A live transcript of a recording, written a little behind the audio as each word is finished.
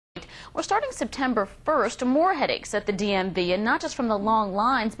We're starting September 1st, more headaches at the DMV, and not just from the long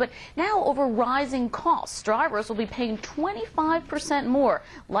lines, but now over rising costs. Drivers will be paying 25% more.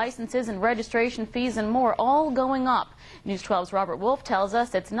 Licenses and registration fees and more all going up. News 12's Robert Wolf tells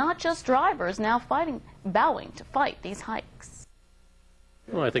us it's not just drivers now bowing to fight these hikes.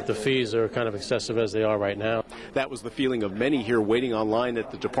 Well, I think the fees are kind of excessive as they are right now. That was the feeling of many here waiting online at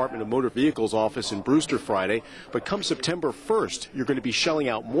the Department of Motor Vehicles office in Brewster Friday. But come September 1st, you're going to be shelling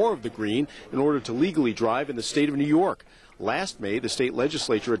out more of the green in order to legally drive in the state of New York. Last May, the state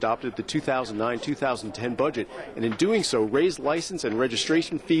legislature adopted the 2009-2010 budget, and in doing so, raised license and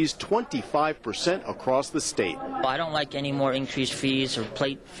registration fees 25% across the state. I don't like any more increased fees or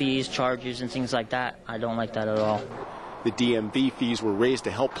plate fees, charges, and things like that. I don't like that at all. The DMV fees were raised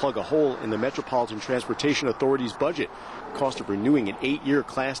to help plug a hole in the Metropolitan Transportation Authority's budget. The cost of renewing an 8-year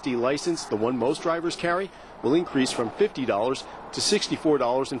Class D license, the one most drivers carry, will increase from $50 to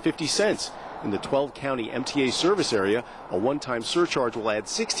 $64.50. In the 12-county MTA service area, a one-time surcharge will add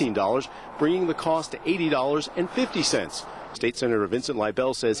 $16, bringing the cost to $80.50. State Senator Vincent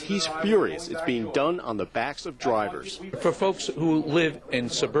Leibel says he's furious it's being done on the backs of drivers. For folks who live in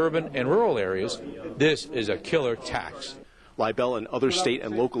suburban and rural areas, this is a killer tax. Leibel and other state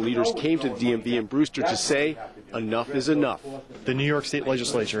and local leaders came to the DMV in Brewster to say enough is enough. The New York State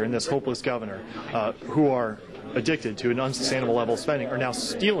legislature and this hopeless governor who are addicted to an unsustainable level of spending are now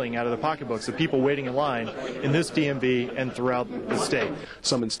stealing out of the pocketbooks of people waiting in line in this DMV and throughout the state.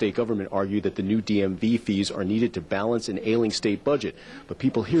 Some in state government argue that the new DMV fees are needed to balance an ailing state budget, but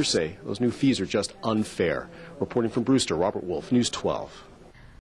people here say those new fees are just unfair. Reporting from Brewster, Robert Wolf, News 12.